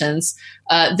resolutions.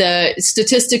 The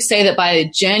statistics say that by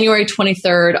January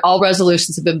 23rd, all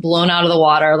resolutions have been blown out of the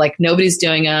water. Like nobody's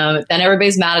doing them. Then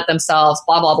everybody's mad at themselves,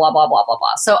 blah, blah, blah, blah, blah, blah,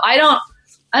 blah. So I don't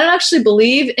actually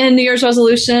believe in New Year's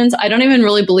resolutions. I don't even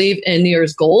really believe in New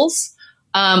Year's goals.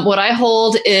 What I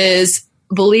hold is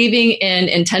believing in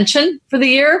intention for the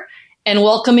year and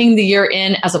welcoming the year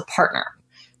in as a partner.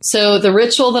 So the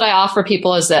ritual that I offer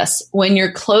people is this: when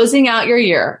you're closing out your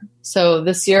year, so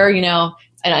this year, and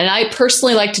I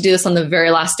personally like to do this on the very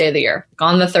last day of the year,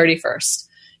 on the 31st,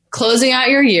 closing out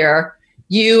your year,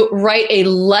 you write a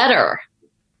letter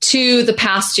to the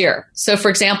past year. So for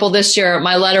example, this year,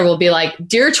 my letter will be like,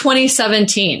 Dear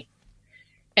 2017.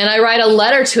 And I write a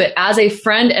letter to it as a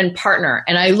friend and partner.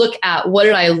 And I look at what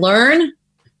did I learn?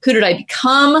 Who did I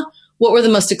become? What were the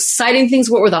most exciting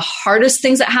things? What were the hardest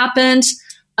things that happened?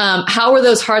 How were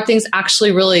those hard things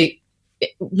actually really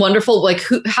wonderful? Like,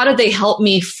 how did they help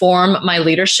me form my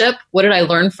leadership? What did I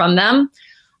learn from them?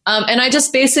 And I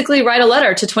just basically write a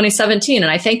letter to 2017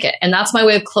 and I thank it. And that's my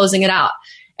way of closing it out.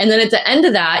 And then at the end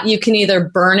of that, you can either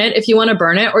burn it if you want to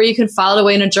burn it, or you can file it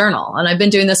away in a journal. And I've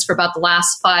been doing this for about the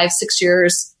last 5-6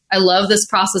 years. I love this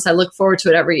process. I look forward to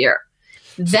it every year.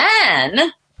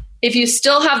 Then if you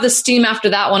still have the steam after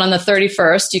that one on the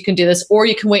 31st, you can do this, or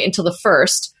you can wait until the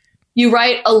 1st. You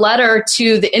write a letter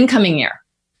to the incoming year.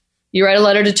 You write a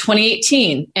letter to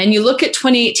 2018, and you look at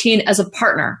 2018 as a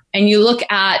partner, and you look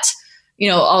at,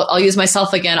 I'll use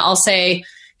myself again. I'll say,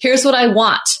 here's what I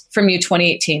want from you,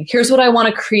 2018. Here's what I want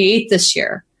to create this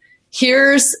year.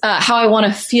 Here's how I want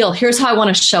to feel. Here's how I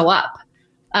want to show up.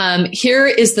 Here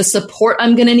is the support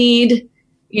I'm going to need.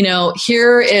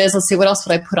 Here is, let's see, what else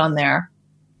would I put on there?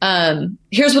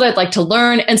 Here's what I'd like to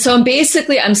learn. And so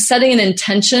I'm setting an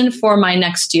intention for my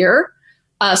next year.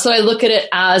 So I look at it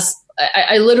as,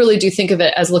 I literally do think of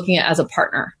it as looking at it as a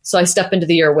partner. So I step into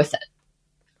the year with it.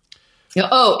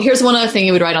 Here's one other thing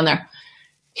you would write on there.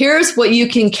 Here's what you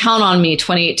can count on me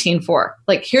 2018 for.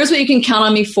 Like, here's what you can count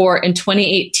on me for in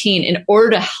 2018 in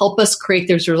order to help us create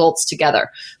those results together.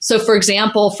 So for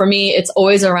example, for me, it's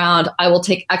always around, I will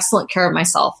take excellent care of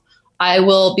myself. I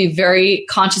will be very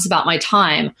conscious about my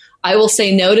time. I will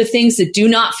say no to things that do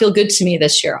not feel good to me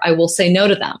this year. I will say no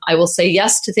to them. I will say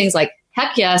yes to things like,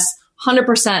 heck yes,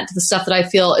 100% to the stuff that I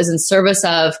feel is in service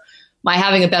of my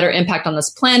having a better impact on this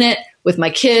planet, with my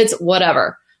kids,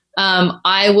 whatever.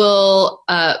 I will,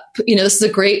 this is a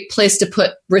great place to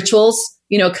put rituals,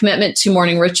 commitment to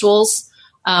morning rituals.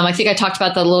 I think I talked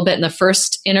about that a little bit in the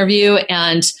first interview.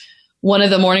 And one of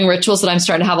the morning rituals that I'm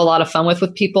starting to have a lot of fun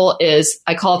with people is,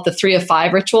 I call it the 3 of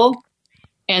 5 ritual.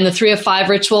 And the 3 of 5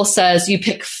 ritual says you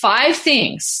pick 5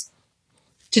 things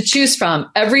to choose from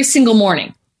every single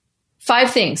morning,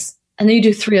 5 things, and then you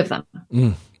do 3 of them.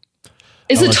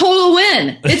 It's a total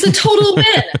win. It's a total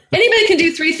win. Anybody can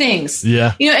do 3 things.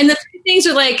 Yeah. And the 3 things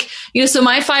are like, so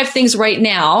my 5 things right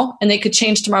now, and they could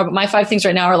change tomorrow, but my 5 things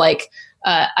right now are like,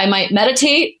 I might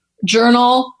meditate,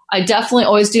 journal. I definitely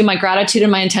always do my gratitude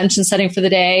and my intention setting for the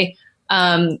day.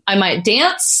 I might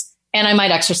dance and I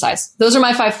might exercise. Those are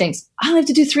my 5 things. I only have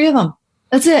to do 3 of them.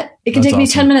 That's it. It can take me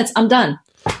 10 minutes. I'm done.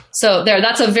 So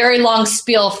that's a very long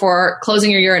spiel for closing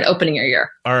your year and opening your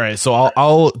year. All right. So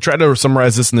I'll try to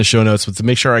summarize this in the show notes, but to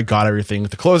make sure I got everything,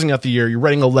 with the closing out the year, you're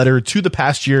writing a letter to the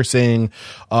past year saying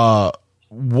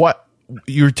what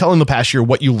you're telling the past year,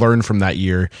 what you learned from that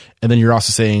year. And then you're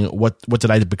also saying, what did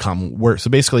I become? So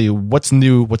basically, what's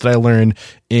new? What did I learn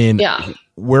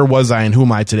where was I and who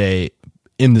am I today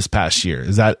in this past year?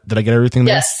 Did I get everything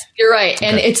there? Yes, you're right. Okay.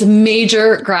 And it's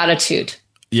major gratitude.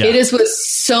 Yeah. It is with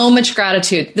so much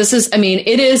gratitude.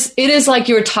 It is like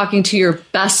you were talking to your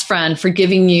best friend for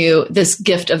giving you this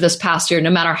gift of this past year, no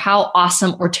matter how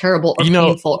awesome or terrible or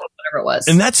painful or whatever it was.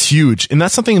 And that's huge. And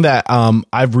that's something that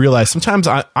I've realized. Sometimes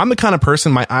I'm the kind of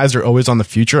person, my eyes are always on the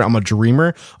future. I'm a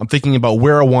dreamer. I'm thinking about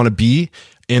where I want to be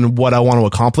in what I want to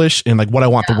accomplish and like what I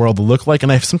want the world to look like.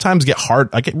 And I sometimes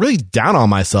I get really down on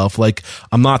myself. Like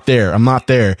I'm not there.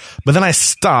 But then I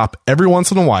stop every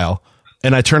once in a while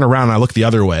and I turn around and I look the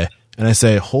other way and I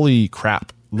say, holy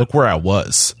crap, look where I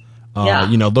was.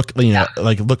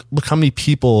 Look how many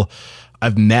people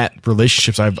I've met,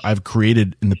 relationships I've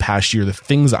created in the past year, the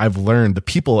things I've learned, the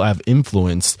people I've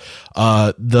influenced,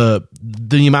 the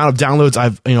amount of downloads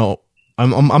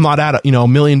I'm not at, a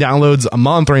million downloads a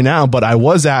month right now, but I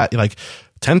was at like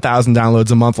 10,000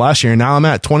 downloads a month last year. And now I'm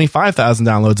at 25,000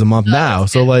 downloads a month now.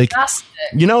 So like,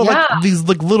 like these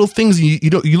like little things you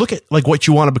look at like what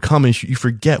you want to become and you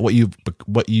forget where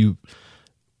you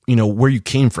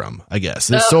came from, I guess.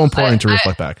 It's so important to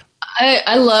reflect back.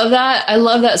 I love that. I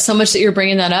love that so much that you're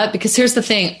bringing that up, because here's the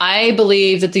thing. I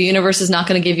believe that the universe is not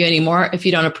going to give you any more if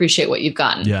you don't appreciate what you've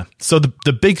gotten. Yeah. So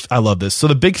I love this. So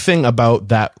the big thing about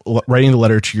that, writing the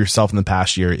letter to yourself in the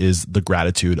past year, is the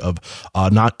gratitude of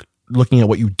not looking at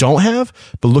what you don't have,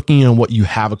 but looking at what you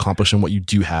have accomplished and what you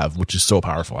do have, which is so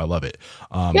powerful. I love it.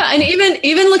 And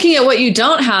even looking at what you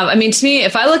don't have. I mean, to me,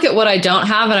 if I look at what I don't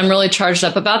have and I'm really charged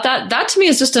up about that to me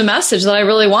is just a message that I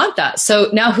really want that. So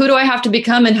now who do I have to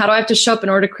become and how do I have to show up in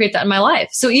order to create that in my life?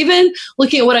 So even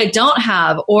looking at what I don't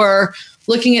have or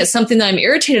looking at something that I'm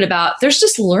irritated about, there's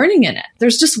just learning in it.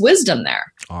 There's just wisdom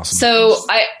there. Awesome. So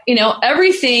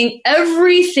everything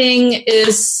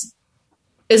is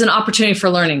an opportunity for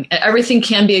learning. Everything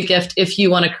can be a gift if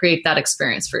you want to create that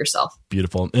experience for yourself.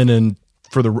 Beautiful. And then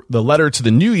for the letter to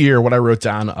the new year, what I wrote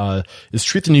down is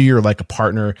treat the new year like a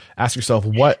partner. Ask yourself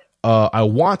what I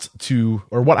want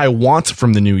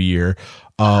from the new year.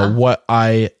 What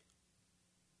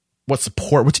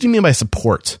support? What did you mean by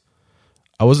support?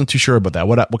 I wasn't too sure about that.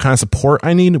 What kind of support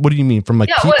I need? What do you mean from like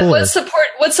people? What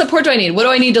support do I need? What do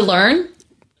I need to learn?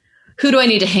 Who do I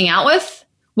need to hang out with?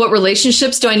 What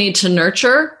relationships do I need to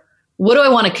nurture? What do I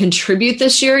want to contribute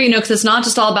this year? Because it's not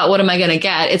just all about what am I going to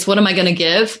get. It's what am I going to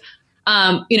give?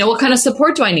 What kind of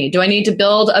support do I need? Do I need to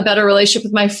build a better relationship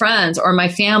with my friends or my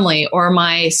family or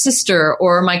my sister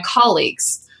or my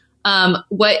colleagues? Do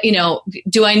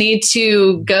I need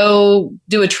to go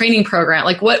do a training program?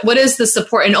 Like what is the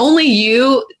support? And only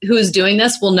you who is doing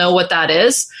this will know what that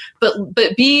is. But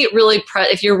be really,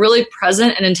 if you're really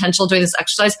present and intentional doing this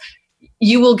exercise,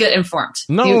 you will get informed.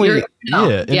 The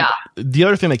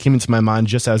other thing that came into my mind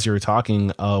just as you were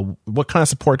talking, what kind of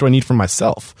support do I need from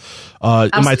myself?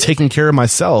 Am I taking care of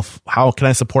myself? How can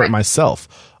I support myself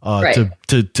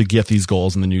to get these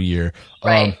goals in the new year?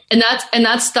 Right. And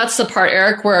that's the part,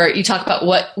 Eric, where you talk about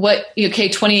what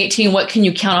 2018, what can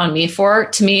you count on me for?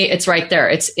 To me, it's right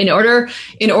there. It's in order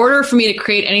for me to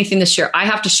create anything this year, I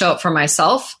have to show up for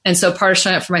myself. And so part of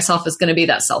showing up for myself is going to be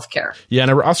that self-care. Yeah. And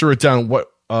I also wrote down what,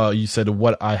 you said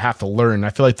what I have to learn. I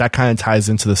feel like that kind of ties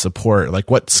into the support. Like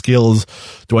what skills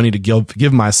do I need to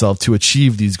give myself to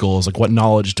achieve these goals? Like what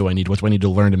knowledge do I need? What do I need to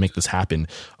learn to make this happen?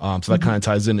 So that kind of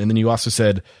ties in. And then you also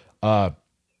said,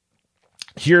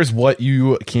 here's what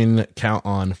you can count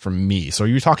on from me. So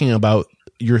you're talking about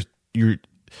if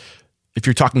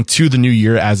you're talking to the new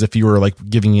year as if you were like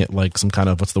giving it like some kind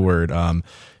of, what's the word?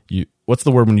 What's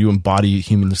the word when you embody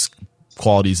human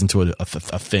qualities into a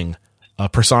thing?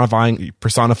 Personifying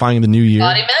the new year.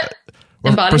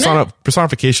 Embodiment?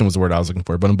 Personification was the word I was looking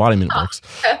for, but embodiment works.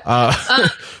 Okay.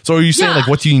 So are you saying like,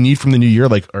 what do you need from the new year?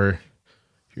 Like, or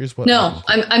here's what? No,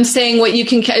 I'm saying what you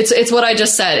can. It's what I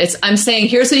just said. I'm saying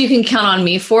here's what you can count on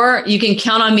me for. You can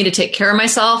count on me to take care of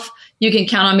myself. You can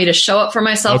count on me to show up for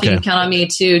myself. Okay. You can count on me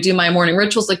to do my morning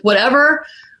rituals. Like whatever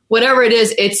it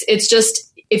is. It's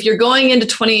just if you're going into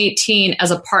 2018 as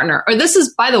a partner, or this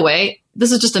is, by the way.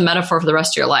 This is just a metaphor for the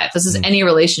rest of your life. This is any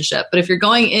relationship. But if you're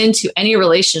going into any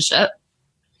relationship,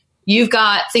 you've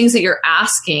got things that you're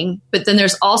asking, but then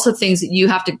there's also things that you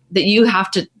have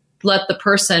to let the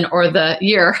person or the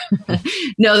year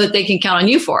know that they can count on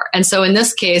you for. And so in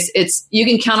this case, it's you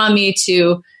can count on me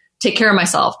to take care of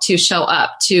myself, to show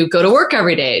up, to go to work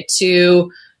every day,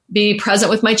 to be present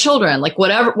with my children, like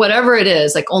whatever it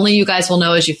is, like only you guys will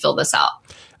know as you fill this out.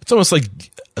 It's almost like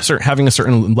having a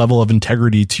certain level of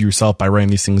integrity to yourself by writing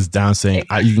these things down, saying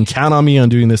you can count on me on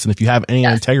doing this, and if you have any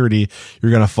integrity,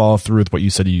 you're going to follow through with what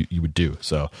you said you would do.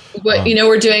 So,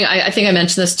 we're doing. I think I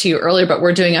mentioned this to you earlier, but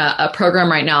we're doing a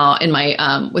program right now in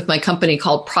my with my company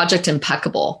called Project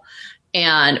Impeccable,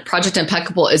 and Project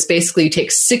Impeccable is basically you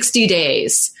take 60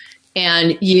 days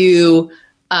and you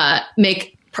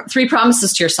make 3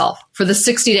 promises to yourself for the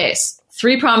 60 days.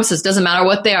 3 promises, doesn't matter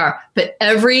what they are, but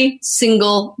every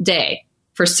single day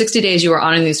for 60 days, you are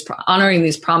honoring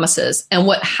these promises. And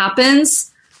what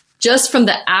happens just from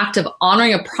the act of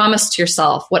honoring a promise to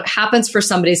yourself, what happens for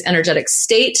somebody's energetic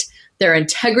state, their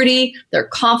integrity, their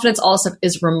confidence, all this stuff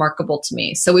is remarkable to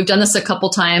me. So we've done this a couple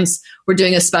times. We're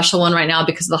doing a special one right now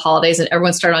because of the holidays, and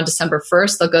everyone started on December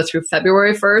 1st. They'll go through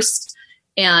February 1st.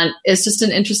 And it's just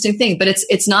an interesting thing. But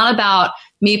it's not about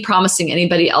me promising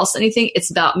anybody else anything. It's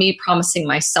about me promising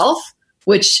myself,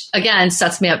 which again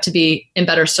sets me up to be in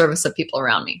better service of people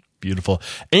around me. Beautiful.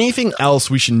 Anything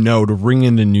else we should know to ring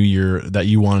in the new year that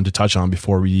you wanted to touch on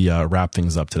before we wrap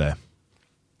things up today?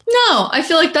 No, I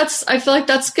feel like that's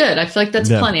good. I feel like that's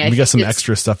plenty. We got some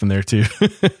extra stuff in there too.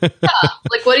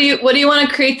 Like what do you want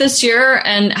to create this year,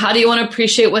 and how do you want to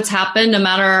appreciate what's happened, no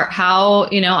matter how,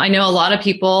 I know a lot of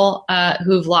people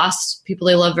who've lost people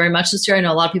they love very much this year. I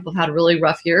know a lot of people have had really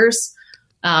rough years.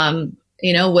 How do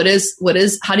you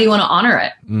want to honor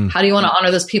it? How do you want to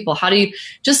honor those people? How do you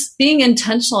just being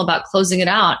intentional about closing it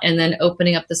out and then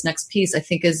opening up this next piece, I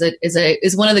think is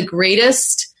one of the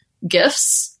greatest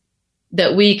gifts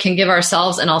that we can give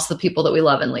ourselves and also the people that we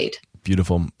love and lead.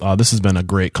 Beautiful. This has been a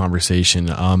great conversation.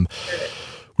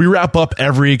 We wrap up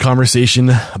every conversation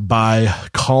by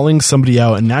calling somebody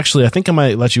out. And actually, I think I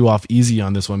might let you off easy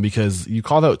on this one because you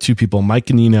called out two people, Mike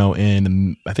Ganino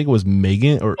and I think it was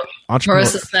Megan or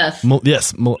Marissa Smith.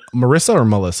 Yes. Marissa or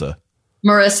Melissa?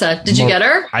 Marissa. Did you get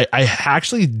her? I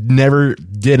actually never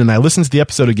did. And I listened to the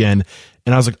episode again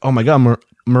and I was like, oh my God,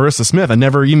 Marissa Smith. I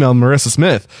never emailed Marissa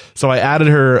Smith. So I added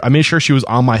her. I made sure she was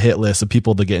on my hit list of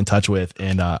people to get in touch with,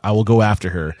 and I will go after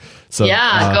her. So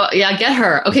get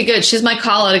her. Okay, good. She's my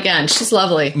call out again. She's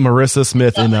lovely. Marissa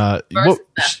Smith.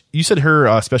 You said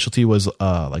her specialty was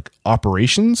like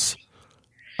operations,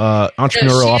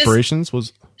 entrepreneurial operations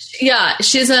was. Yeah,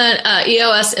 she's an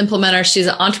EOS implementer. She's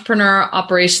an entrepreneur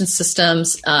operations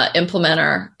systems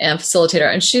implementer and facilitator.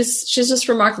 And she's just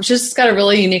remarkable. She's just got a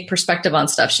really unique perspective on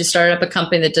stuff. She started up a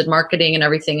company that did marketing and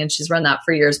everything, and she's run that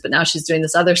for years. But now she's doing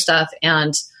this other stuff.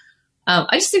 And I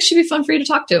just think she'd be fun for you to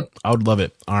talk to. I would love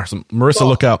it. Awesome. Marissa, cool.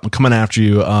 Look out. I'm coming after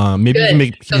you. Maybe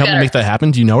you can help me make that happen.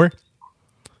 Do you know her?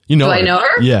 You know her. Do I know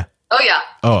her? Yeah. Oh, yeah.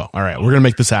 Oh, all right. We're going to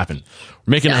make this happen.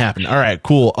 We're making it happen. All right,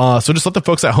 cool. So just let the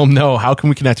folks at home know, how can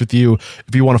we connect with you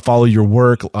if you want to follow your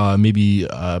work, maybe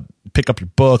pick up your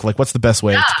book? Like, what's the best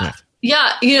way to connect?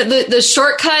 Yeah, the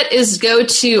shortcut is go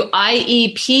to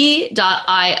iep.io.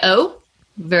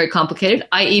 Very complicated.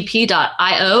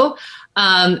 iep.io.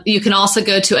 You can also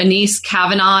go to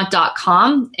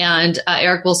AniseKavanaugh.com, and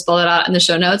Eric will spell it out in the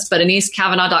show notes, but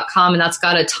AniseKavanaugh.com, and that's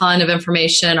got a ton of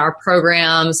information, our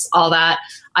programs, all that.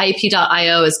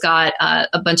 IEP.io has got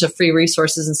a bunch of free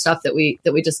resources and stuff that we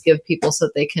just give people so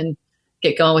that they can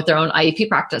get going with their own IEP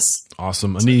practice.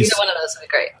 Awesome. Anise, either one of those would be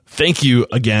great. Thank you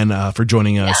again for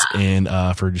joining us and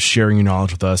for sharing your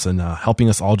knowledge with us and helping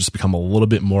us all just become a little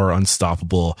bit more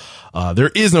unstoppable.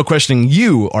 There is no questioning,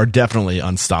 you are definitely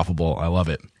unstoppable. I love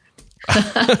it.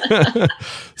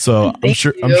 So I'm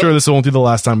sure this won't be the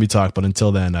last time we talk, but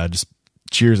until then, just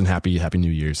cheers and happy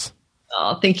New Year's.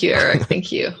 Oh, thank you, Eric.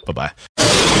 Thank you. Bye-bye.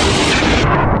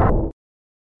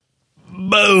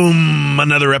 Boom.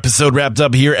 Another episode wrapped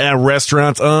up here at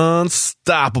Restaurant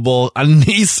Unstoppable.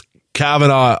 Anise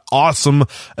Kavanaugh. Awesome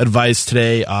advice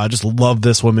today. Just love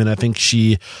this woman. I think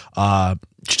she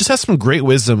just has some great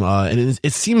wisdom. And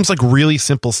it seems like really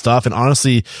simple stuff. And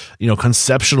honestly,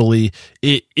 conceptually,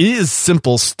 it is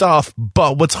simple stuff.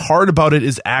 But what's hard about it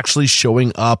is actually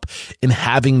showing up and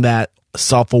having that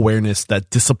self-awareness, that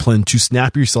discipline to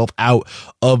snap yourself out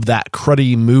of that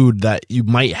cruddy mood that you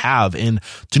might have, and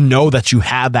to know that you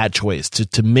have that choice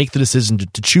to make the decision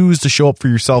to choose to show up for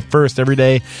yourself first every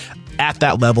day at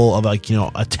that level of a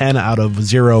 10 out of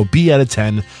 0, be at a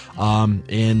 10.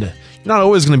 And you're not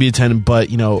always going to be a 10, but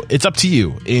it's up to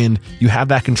you, and you have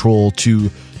that control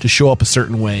to show up a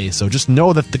certain way. So just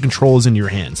know that the control is in your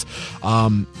hands.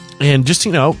 And just,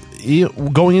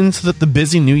 going into the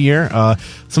busy new year,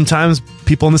 sometimes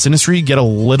people in this industry get a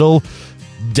little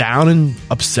down and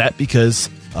upset because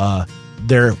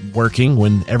they're working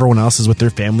when everyone else is with their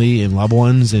family and loved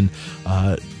ones. And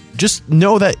just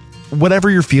know that whatever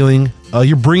you're feeling,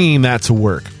 you're bringing that to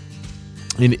work.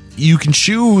 And you can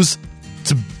choose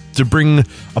to bring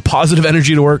a positive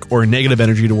energy to work or a negative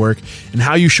energy to work, and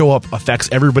how you show up affects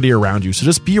everybody around you. So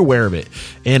just be aware of it.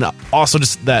 And also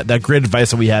just that great advice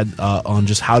that we had on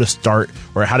just how to start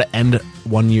or how to end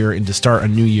one year and to start a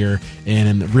new year.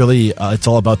 And really, it's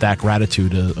all about that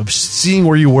gratitude of seeing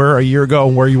where you were a year ago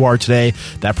and where you are today,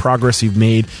 that progress you've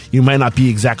made. You might not be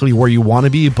exactly where you want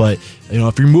to be, but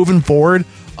if you're moving forward,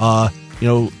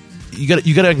 you got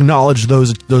to acknowledge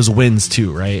those wins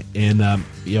too, right? And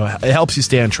it helps you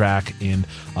stay on track and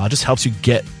just helps you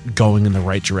get going in the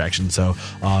right direction. So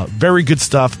very good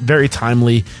stuff, very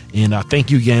timely, and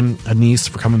thank you again, Anis,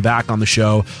 for coming back on the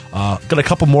show. Got a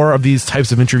couple more of these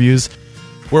types of interviews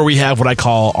where we have what I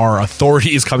call our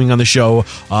authorities coming on the show,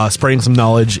 spreading some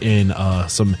knowledge and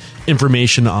some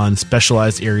information on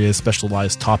specialized areas,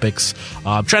 specialized topics.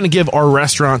 Trying to give our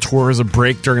restaurateurs a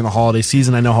break during the holiday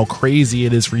season. I know how crazy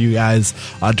it is for you guys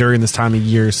during this time of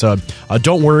year. So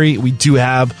don't worry, we do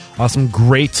have some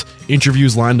great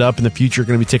interviews lined up in the future.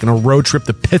 Going to be taking a road trip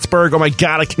to Pittsburgh. Oh my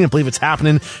God, I can't believe it's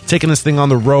happening. Taking this thing on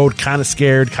the road, kind of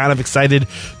scared, kind of excited.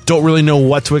 Don't really know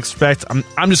what to expect.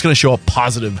 I'm just going to show up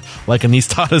positive like Anis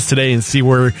taught us today and see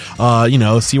where,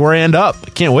 see where I end up. I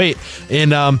can't wait.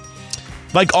 And,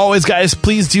 like always, guys,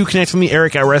 please do connect with me,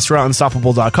 Eric at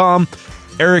restaurantunstoppable.com.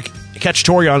 Eric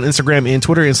Cacciatore on Instagram and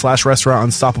Twitter, and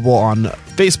 /restaurantunstoppable on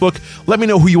Facebook. Let me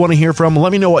know who you want to hear from.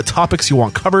 Let me know what topics you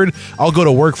want covered. I'll go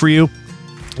to work for you.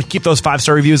 Keep those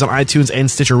 5-star reviews on iTunes and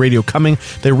Stitcher Radio coming.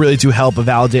 They really do help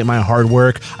validate my hard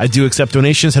work. I do accept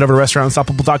donations. Head over to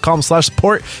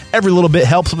restaurantunstoppable.com/support. Every little bit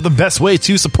helps, but the best way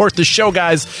to support the show,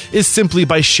 guys, is simply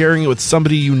by sharing it with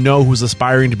somebody you know who's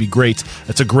aspiring to be great.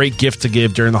 It's a great gift to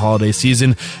give during the holiday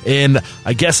season. And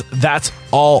I guess that's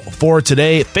all for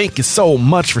today. Thank you so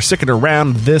much for sticking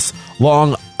around this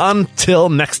long. Until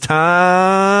next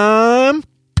time,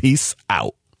 peace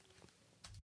out.